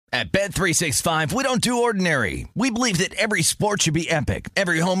At Bet365, we don't do ordinary. We believe that every sport should be epic.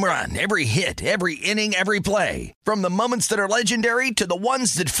 Every home run, every hit, every inning, every play. From the moments that are legendary to the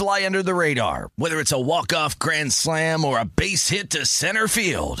ones that fly under the radar. Whether it's a walk-off grand slam or a base hit to center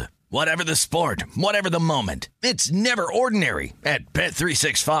field. Whatever the sport, whatever the moment. It's never ordinary at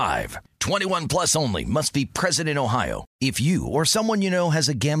Bet365. 21 plus only. Must be present in Ohio. If you or someone you know has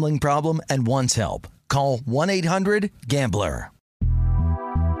a gambling problem and wants help, call 1-800-GAMBLER.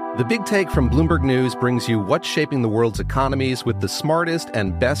 The Big Take from Bloomberg News brings you what's shaping the world's economies with the smartest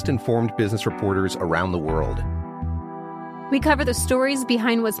and best-informed business reporters around the world. We cover the stories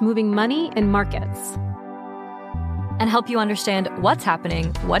behind what's moving money and markets, and help you understand what's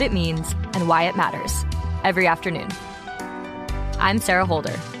happening, what it means, and why it matters every afternoon. I'm Sarah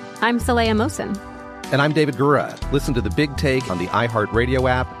Holder. I'm Saleha Mohsin. And I'm David Gura. Listen to The Big Take on the iHeartRadio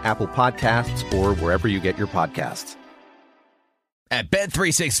app, Apple Podcasts, or wherever you get your podcasts. At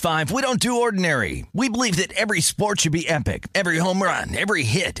Bet365, we don't do ordinary. We believe that every sport should be epic. Every home run, every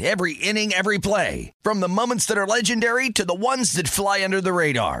hit, every inning, every play. From the moments that are legendary to the ones that fly under the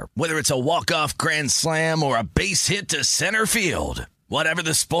radar. Whether it's a walk-off grand slam or a base hit to center field. Whatever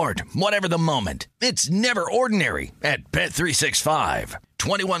the sport, whatever the moment. It's never ordinary at Bet365.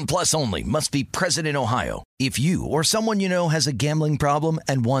 21 plus only. Must be present in Ohio. If you or someone you know has a gambling problem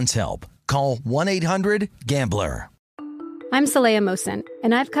and wants help, call 1-800-GAMBLER. I'm Saleha Mohsin,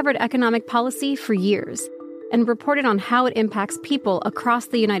 and I've covered economic policy for years and reported on how it impacts people across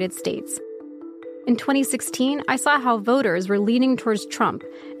the United States. In 2016, I saw how voters were leaning towards Trump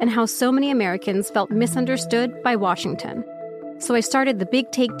and how so many Americans felt misunderstood by Washington. So I started the Big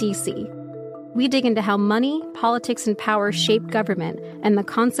Take DC. We dig into how money, politics, and power shape government and the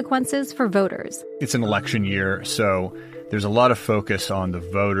consequences for voters. It's an election year, so there's a lot of focus on the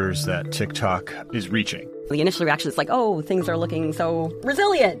voters that TikTok is reaching. The initial reaction is like, oh, things are looking so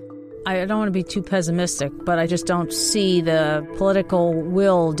resilient. I don't want to be too pessimistic, but I just don't see the political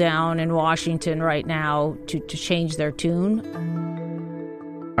will down in Washington right now to change their tune.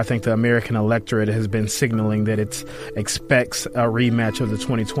 I think the American electorate has been signaling that it expects a rematch of the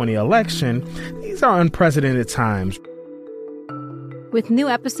 2020 election. These are unprecedented times. With new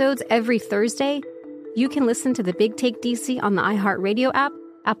episodes every Thursday, you can listen to The Big Take DC on the iHeartRadio app,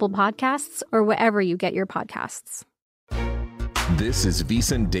 Apple Podcasts, or wherever you get your podcasts. This is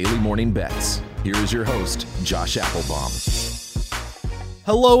VSiN Daily Morning Bets. Here is your host, Josh Applebaum.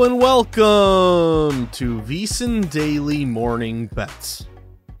 Hello and welcome to VSiN Daily Morning Bets,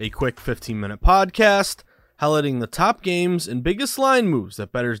 a quick 15-minute podcast highlighting the top games and biggest line moves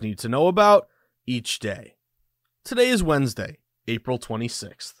that bettors need to know about each day. Today is Wednesday, April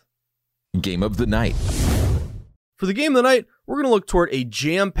 26th. Game of the night. For the game of the night, we're going to look toward a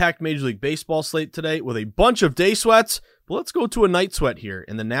jam-packed Major League Baseball slate today with a bunch of day sweats, but let's go to a night sweat here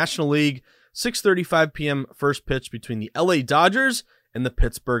in the National League. 6:35 p.m. first pitch between the LA Dodgers and the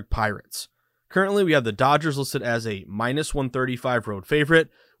Pittsburgh Pirates. Currently, we have the Dodgers listed as a -135 road favorite,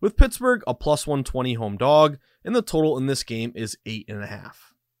 with Pittsburgh a +120 home dog, and the total in this game is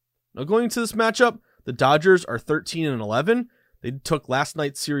 8.5. Now going into this matchup, the Dodgers are 13-11. They took last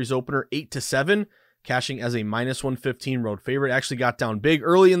night's series opener 8-7, cashing as a -115 road favorite. Actually got down big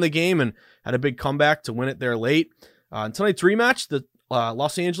early in the game and had a big comeback to win it there late. In tonight's rematch, the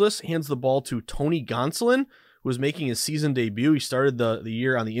Los Angeles hands the ball to Tony Gonsolin, who was making his season debut. He started the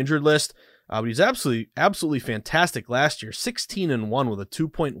year on the injured list, but he's absolutely fantastic last year. 16-1 with a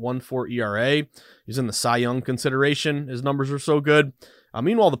 2.14 ERA. He's in the Cy Young consideration. His numbers are so good.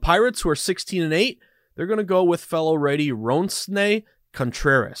 Meanwhile, the Pirates, who are 16-8, they're going to go with fellow righty Ronsney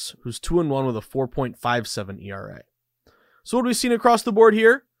Contreras, who's 2-1 with a 4.57 ERA. So what have we seen across the board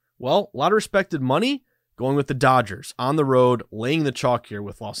here? Well, a lot of respected money going with the Dodgers on the road, laying the chalk here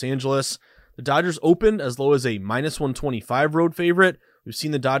with Los Angeles. The Dodgers opened as low as a -125 road favorite. We've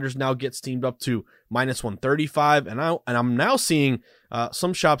seen the Dodgers now get steamed up to -135, and I'm now seeing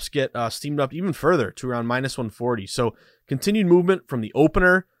some shops get steamed up even further to around -140. So continued movement from the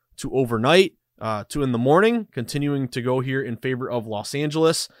opener to overnight to in the morning, continuing to go here in favor of Los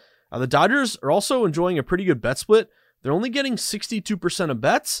Angeles. The Dodgers are also enjoying a pretty good bet split. They're only getting 62% of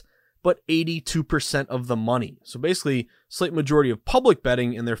bets, but 82% of the money. So basically, slight majority of public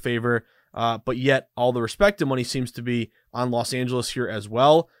betting in their favor, but yet all the respective money seems to be on Los Angeles here as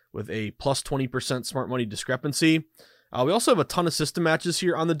well, with a plus 20% smart money discrepancy. We also have a ton of system matches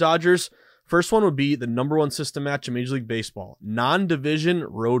here on the Dodgers. First one would be the number one system match in Major League Baseball, non-division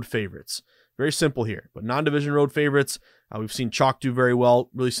road favorites. Very simple here, but non-division road favorites, we've seen chalk do very well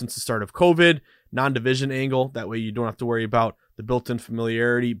really since the start of COVID. Non-division angle, that way you don't have to worry about the built-in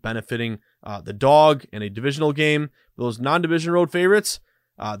familiarity benefiting the dog in a divisional game. Those non-division road favorites,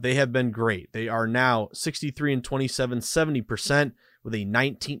 they have been great. They are now 63-27, 70% with a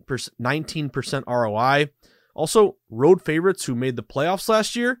 19% ROI. Also, road favorites who made the playoffs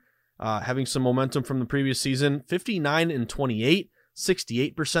last year, having some momentum from the previous season, 59-28,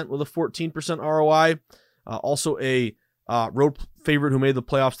 68% with a 14% ROI. Also, a road favorite who made the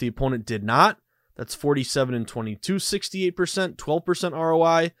playoffs, the opponent did not. That's 47-22, 68%, 12%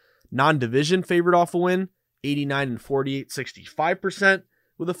 ROI. Non-division favorite off a win, 89-48, 65%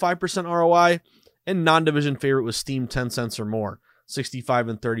 with a 5% ROI. And non-division favorite was Steam 10 cents or more,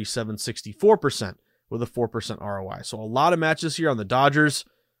 65-37, 64% with a 4% ROI. So a lot of matches here on the Dodgers.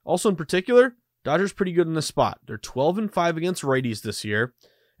 Also in particular, Dodgers pretty good in this spot. They're 12-5 against righties this year,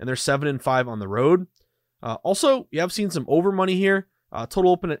 and they're 7-5 on the road. Also, you have seen some over money here.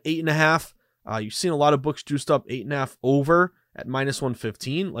 Total open at 8.5. You've seen a lot of books juiced up 8.5 over at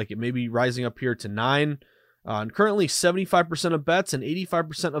 -115, like it may be rising up here to 9. And currently 75% of bets and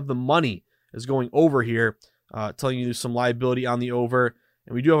 85% of the money is going over here, telling you there's some liability on the over.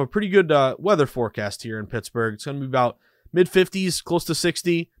 And we do have a pretty good weather forecast here in Pittsburgh. It's going to be about mid-50s, close to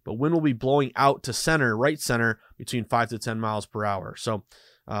 60, but wind will be blowing out to center, right center, between 5 to 10 miles per hour. So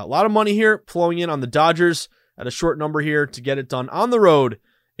a lot of money here flowing in on the Dodgers at a short number here to get it done on the road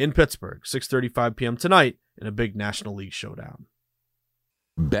in Pittsburgh, 6:35 p.m. tonight in a big National League showdown.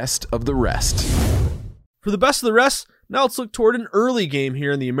 Best of the rest. For the best of the rest, now let's look toward an early game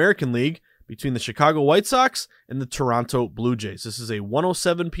here in the American League between the Chicago White Sox and the Toronto Blue Jays. This is a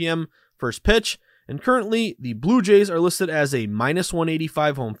 1:07 p.m. first pitch, and currently the Blue Jays are listed as a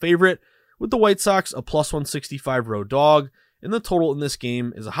 -185 home favorite, with the White Sox a +165 road dog, and the total in this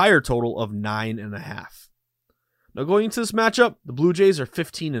game is a higher total of 9.5. Now going into this matchup, the Blue Jays are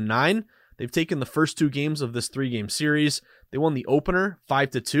 15-9. They've taken the first 2 games of this 3-game series. They won the opener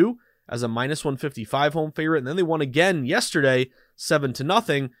 5-2 as a -155 home favorite, and then they won again yesterday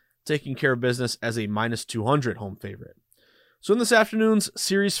 7-0, taking care of business as a -200 home favorite. So in this afternoon's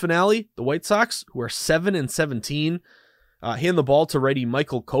series finale, the White Sox, who are 7-17, hand the ball to righty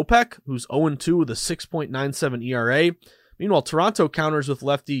Michael Kopech, who's 0-2 with a 6.97 ERA. Meanwhile, Toronto counters with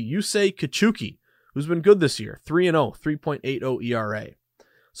lefty Yusei Kikuchi, who's been good this year, 3-0, 3.80 ERA.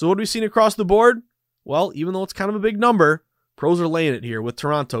 So what have we seen across the board? Well, even though it's kind of a big number, pros are laying it here with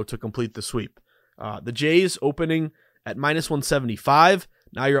Toronto to complete the sweep. The Jays opening at -175.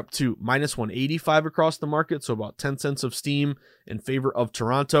 Now you're up to -185 across the market, so about 10 cents of steam in favor of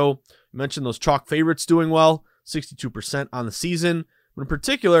Toronto. I mentioned those chalk favorites doing well, 62% on the season. But in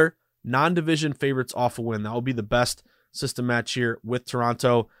particular, non-division favorites off a win. That will be the best system match here with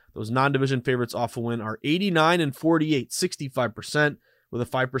Toronto. Those non-division favorites off a win are 89-48, 65% with a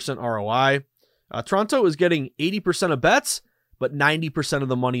 5% ROI. Toronto is getting 80% of bets, but 90% of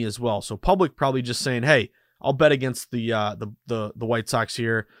the money as well. So public probably just saying, hey, I'll bet against the White Sox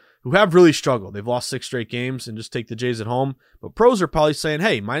here, who have really struggled. They've lost 6 straight games and just take the Jays at home. But pros are probably saying,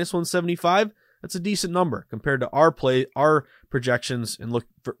 hey, -175, that's a decent number compared to our projections, and look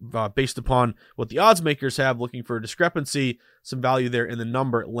for, based upon what the odds makers have, looking for a discrepancy, some value there in the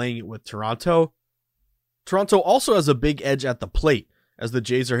number, laying it with Toronto. Toronto also has a big edge at the plate, as the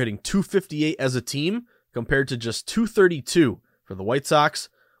Jays are hitting .258 as a team compared to just .232 for the White Sox.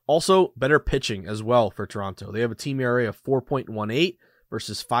 Also, better pitching as well for Toronto. They have a team ERA of 4.18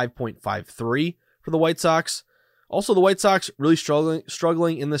 versus 5.53 for the White Sox. Also, the White Sox really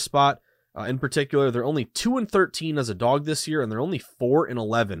struggling in this spot. In particular, they're only 2-13 as a dog this year, and they're only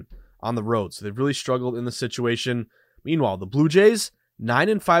 4-11 on the road. So they've really struggled in this situation. Meanwhile, the Blue Jays,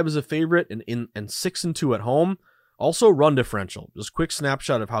 9-5 as a favorite and 6-2 at home. Also, run differential. Just a quick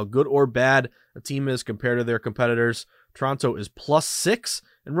snapshot of how good or bad a team is compared to their competitors. Toronto is +6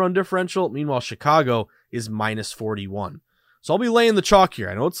 in run differential. Meanwhile, Chicago is -41. So I'll be laying the chalk here.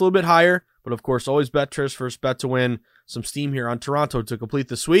 I know it's a little bit higher, but of course, always bet Trish first bet to win. Some steam here on Toronto to complete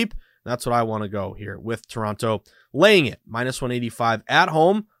the sweep. That's what I want to go here with Toronto, laying it -185 at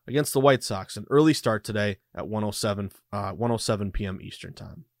home against the White Sox. An early start today at 1:07 p.m. Eastern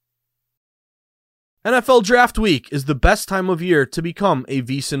Time. NFL Draft Week is the best time of year to become a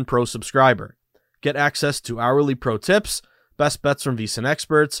VSiN Pro subscriber. Get access to hourly pro tips, best bets from VSiN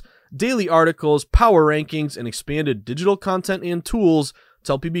experts, daily articles, power rankings, and expanded digital content and tools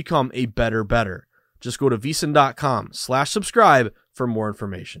to help you become a better bettor. Just go to vsin.com/subscribe for more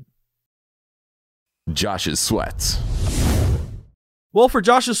information. Josh's Sweats. Well, for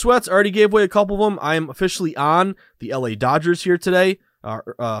Josh's Sweats, I already gave away a couple of them. I am officially on the LA Dodgers here today.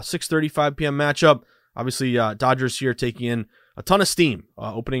 6:35 p.m. matchup. Obviously, Dodgers here taking in a ton of steam,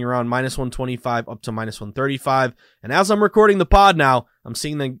 opening around -125 up to -135. And as I'm recording the pod now, I'm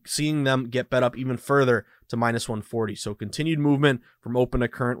seeing them get bet up even further to minus 140. So continued movement from open to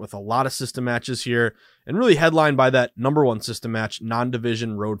current with a lot of system matches here, and really headlined by that number one system match,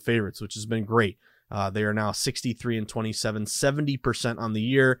 non-division road favorites, which has been great. They are now 63-27, 70% on the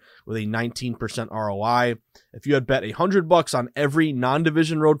year with a 19% ROI. If you had bet $100 on every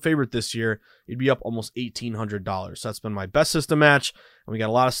non-division road favorite this year, you'd be up almost $1,800. So that's been my best system match. And we got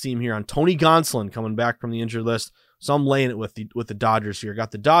a lot of steam here on Tony Gonsolin coming back from the injured list. So I'm laying it with the Dodgers here.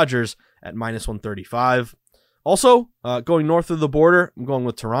 Got the Dodgers at minus 135. Also, going north of the border, I'm going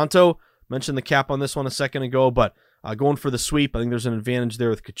with Toronto. Mentioned the cap on this one a second ago, but going for the sweep. I think there's an advantage there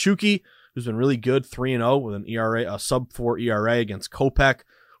with Kachuki, who's been really good, 3-0 with an ERA, a sub-4 ERA against Kopech,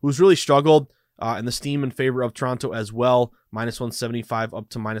 who's really struggled, and the steam in favor of Toronto as well, minus 175 up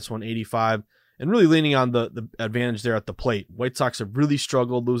to minus 185, and really leaning on the advantage there at the plate. White Sox have really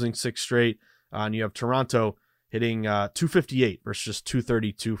struggled, losing 6 straight, and you have Toronto hitting 258 versus just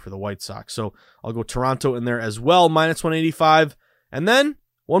 232 for the White Sox. So I'll go Toronto in there as well, minus 185. And then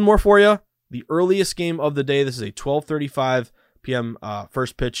one more for you, the earliest game of the day. This is a 12:35 p.m.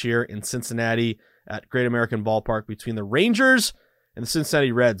 First pitch here in Cincinnati at Great American Ballpark between the Rangers and the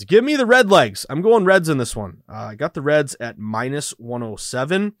Cincinnati Reds. Give me the Redlegs. I'm going Reds in this one. I got the Reds at minus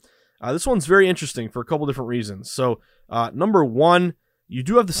 107. This one's very interesting for a couple different reasons. So number one, you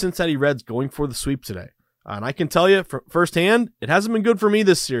do have the Cincinnati Reds going for the sweep today. And I can tell you firsthand, it hasn't been good for me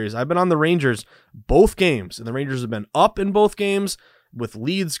this series. I've been on the Rangers both games, and the Rangers have been up in both games with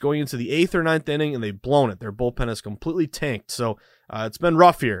leads going into the 8th or 9th inning, and they've blown it. Their bullpen has completely tanked. So it's been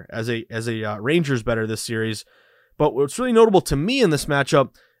rough here as a Rangers better this series. But what's really notable to me in this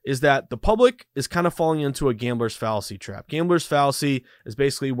matchup is that the public is kind of falling into a gambler's fallacy trap. Gambler's fallacy is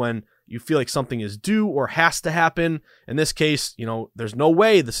basically when you feel like something is due or has to happen. In this case, there's no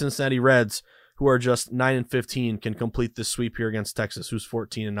way the Cincinnati Reds, who are just 9-15, can complete this sweep here against Texas, who's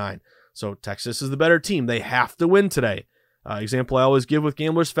 14-9. So Texas is the better team. They have to win today. Example I always give with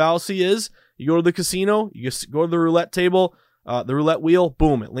gambler's fallacy is you go to the casino, you just go to the roulette table, the roulette wheel,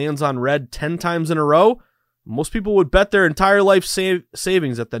 boom, it lands on red 10 times in a row. Most people would bet their entire life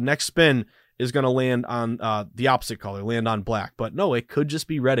savings that the next spin is going to land on the opposite color, land on black. But no, it could just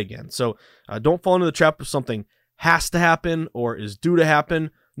be red again. So don't fall into the trap of something has to happen or is due to happen.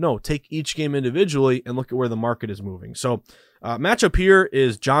 No, take each game individually and look at where the market is moving. So matchup here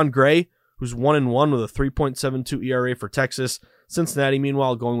is John Gray, who's 1-1 with a 3.72 ERA for Texas. Cincinnati,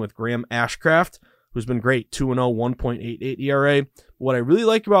 meanwhile, going with Graham Ashcraft, who's been great, 2-0, 1.88 ERA. What I really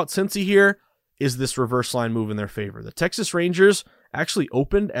like about Cincy here is this reverse line move in their favor. The Texas Rangers actually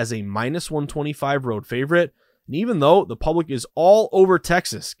opened as a minus 125 road favorite, and even though the public is all over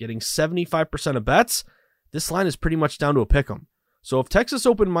Texas, getting 75% of bets, this line is pretty much down to a pick'em. So if Texas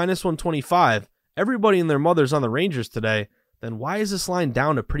opened minus 125, everybody and their mother's on the Rangers today, then why is this line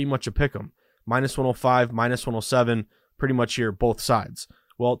down to pretty much a pick'em? Minus 105, minus 107, pretty much here, both sides.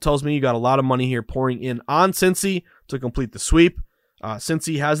 Well, it tells me you got a lot of money here pouring in on Cincy to complete the sweep.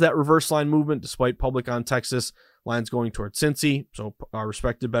 Cincy has that reverse line movement despite public on Texas. Lines going towards Cincy, so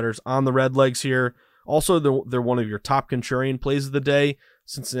respected bettors on the Redlegs here. Also, they're one of your top contrarian plays of the day.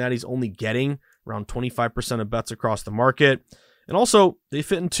 Cincinnati's only getting around 25% of bets across the market. And also, they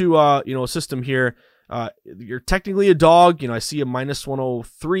fit into a system here. You're technically a dog. I see a minus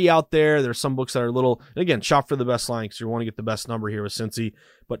 103 out there. There's some books that are a little, and again, shop for the best line because you want to get the best number here with Cincy.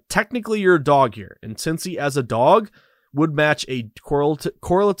 But technically, you're a dog here. And Cincy as a dog would match a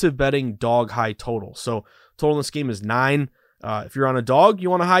correlative betting dog high total. So total in this game is 9. If you're on a dog, you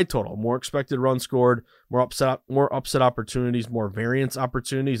want a high total. More expected runs scored, more upset opportunities, more variance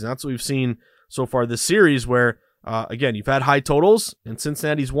opportunities. And that's what we've seen so far this series where, again, you've had high totals, and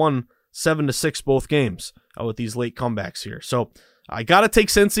Cincinnati's won 7-6 both games with these late comebacks here. So I got to take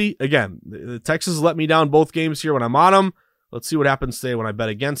Cincy. Again, the Texas let me down both games here when I'm on them. Let's see what happens today when I bet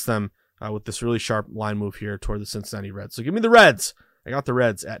against them with this really sharp line move here toward the Cincinnati Reds. So give me the Reds. I got the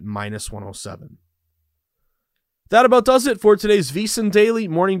Reds at minus 107. That about does it for today's VSiN Daily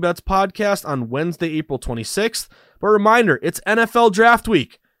Morning Bets podcast on Wednesday, April 26th. But a reminder, it's NFL Draft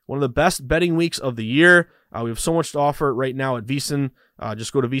Week, one of the best betting weeks of the year. We have so much to offer right now at VSiN.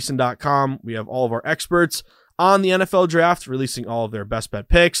 Just go to VSiN.com. We have all of our experts on the NFL draft, releasing all of their best bet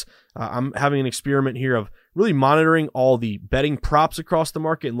picks. I'm having an experiment here of really monitoring all the betting props across the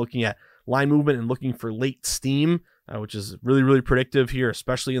market and looking at line movement and looking for late steam, which is really, really predictive here,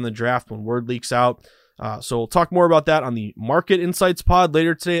 especially in the draft when word leaks out. So we'll talk more about that on the Market Insights pod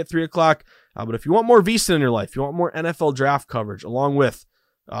later today at 3 o'clock. But if you want more VSiN in your life, you want more NFL draft coverage along with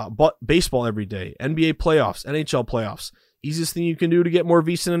baseball every day, NBA playoffs, NHL playoffs, easiest thing you can do to get more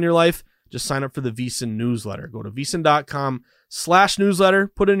VSiN in your life, just sign up for the VSiN newsletter. Go to VSiN.com/newsletter,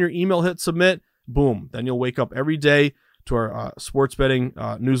 put in your email, hit submit. boom. Then you'll wake up every day to our sports betting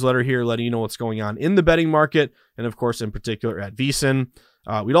newsletter here, letting you know what's going on in the betting market, and of course, in particular at VSiN.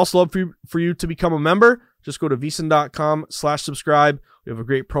 We'd also love for you to become a member. Just go to vsin.com/subscribe. We have a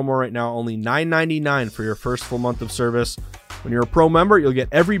great promo right now, only $9.99 for your first full month of service. When you're a pro member, you'll get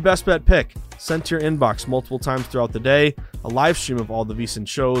every best bet pick sent to your inbox multiple times throughout the day, a live stream of all the VSiN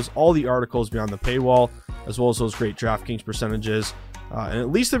shows, all the articles beyond the paywall, as well as those great DraftKings percentages. And at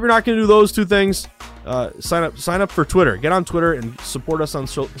least if you're not going to do those two things, sign up for Twitter. Get on Twitter and support us on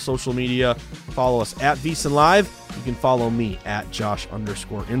social media. Follow us at VSiN Live. You can follow me at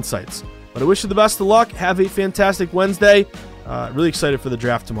Josh_Insights. But I wish you the best of luck. Have a fantastic Wednesday. Really excited for the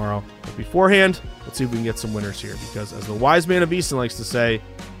draft tomorrow. But beforehand, let's see if we can get some winners here. Because as the wise man of VSiN likes to say,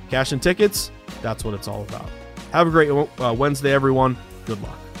 cash and tickets, that's what it's all about. Have a great Wednesday, everyone. Good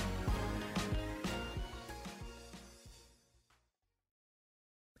luck.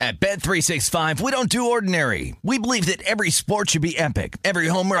 At Bet365, we don't do ordinary. We believe that every sport should be epic. Every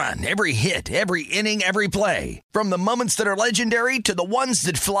home run, every hit, every inning, every play. From the moments that are legendary to the ones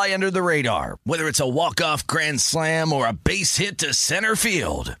that fly under the radar. Whether it's a walk-off grand slam or a base hit to center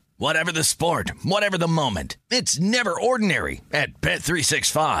field. Whatever the sport, whatever the moment. It's never ordinary at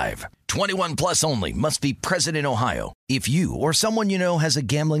Bet365. 21 plus only. Must be present in Ohio. If you or someone you know has a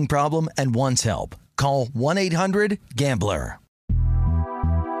gambling problem and wants help, call 1-800-GAMBLER.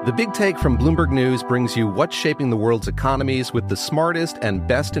 The Big Take from Bloomberg News brings you what's shaping the world's economies with the smartest and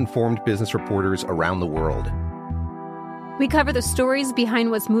best-informed business reporters around the world. We cover the stories behind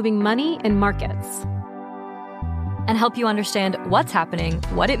what's moving money and markets, and help you understand what's happening,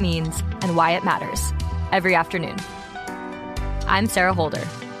 what it means, and why it matters every afternoon. I'm Sarah Holder.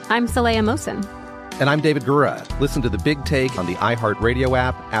 I'm Saleha Mohsin. And I'm David Gura. Listen to The Big Take on the iHeartRadio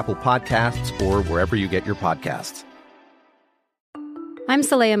app, Apple Podcasts, or wherever you get your podcasts. I'm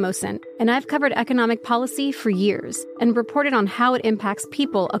Saleha Mohsin, and I've covered economic policy for years and reported on how it impacts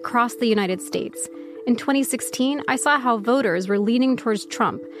people across the United States. In 2016, I saw how voters were leaning towards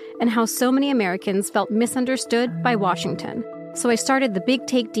Trump and how so many Americans felt misunderstood by Washington. So I started The Big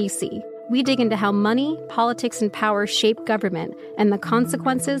Take DC. We dig into how money, politics, and power shape government and the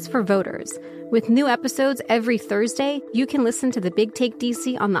consequences for voters. With new episodes every Thursday, you can listen to The Big Take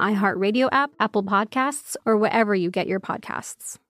DC on the iHeartRadio app, Apple Podcasts, or wherever you get your podcasts.